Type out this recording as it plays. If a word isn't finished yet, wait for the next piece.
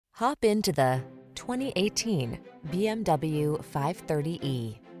Hop into the 2018 BMW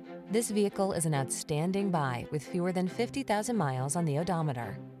 530e. This vehicle is an outstanding buy with fewer than 50,000 miles on the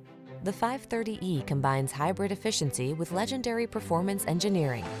odometer. The 530e combines hybrid efficiency with legendary performance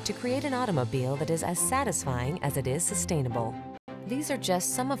engineering to create an automobile that is as satisfying as it is sustainable. These are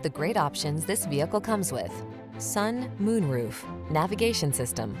just some of the great options this vehicle comes with: sun, moonroof, navigation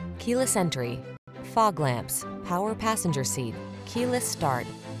system, keyless entry, fog lamps, power passenger seat, keyless start,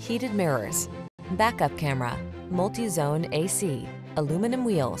 heated mirrors, backup camera, multi-zone AC, aluminum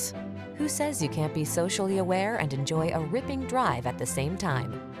wheels. Who says you can't be socially aware and enjoy a ripping drive at the same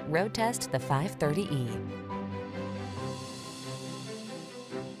time? Road test the 530e.